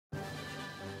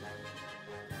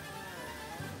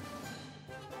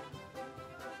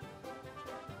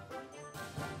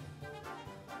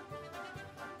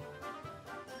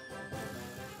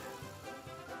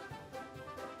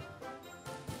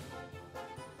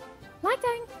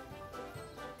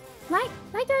Lie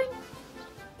down.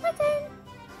 Lie down.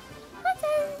 Lie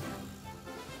down.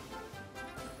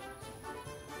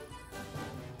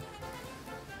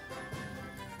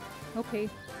 Okay,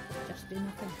 just do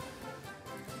nothing.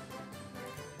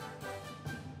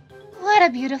 What a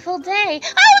beautiful day.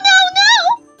 Oh, no, no!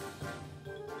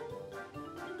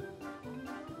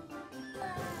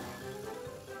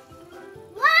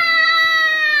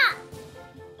 Wah!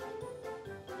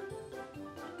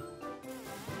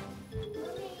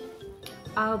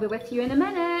 I'll be with you in a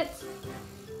minute.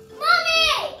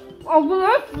 Mommy! I'll be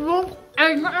with you in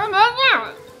a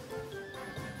minute.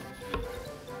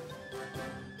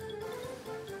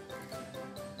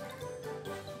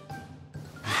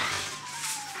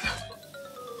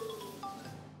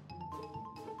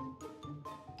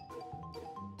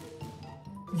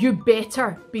 You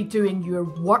better be doing your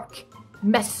work,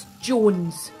 Miss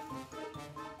Jones.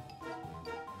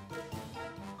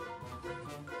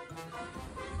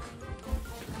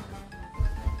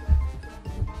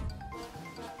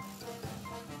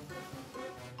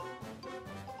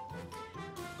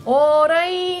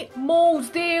 Alright,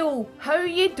 Molesdale, how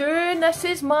you doing? This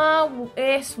is my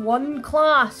S1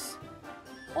 class.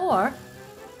 Or,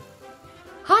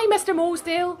 hi Mr.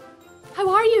 Molesdale, how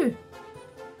are you?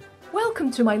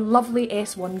 Welcome to my lovely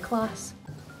S1 class.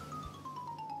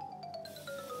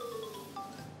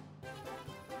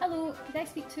 Hello, could I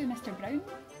speak to Mr. Brown?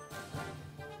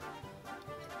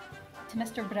 To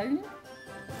Mr. Brown?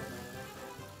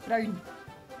 Brown.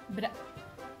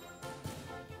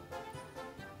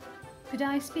 Could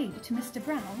I speak to Mr.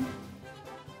 Brown?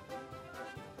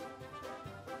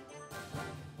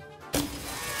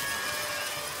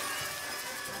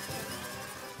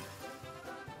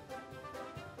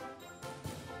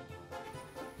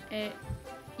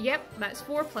 Yep, that's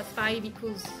 4 plus 5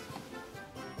 equals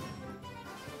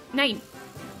 9.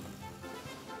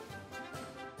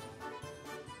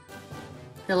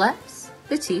 The lips,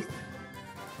 the teeth,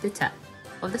 the tip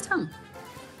of the tongue.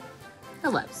 The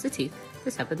lips, the teeth,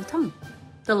 the tip of the tongue.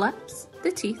 The lips,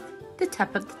 the teeth, the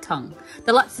tip of the tongue. The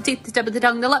lips, the teeth, the tip of the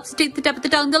tongue. The lips, the teeth, the tip of the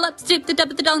tongue. The lips, the teeth, the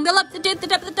tip of the tongue. The lips, the teeth, the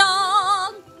tip of the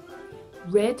tongue.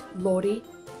 Red lorry,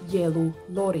 yellow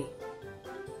lorry.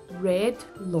 Red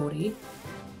lorry,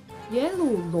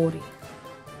 yellow lorry.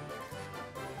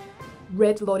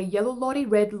 Red lorry, yellow lorry,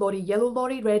 red lorry, yellow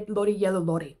lorry, red lorry, yellow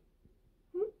lorry.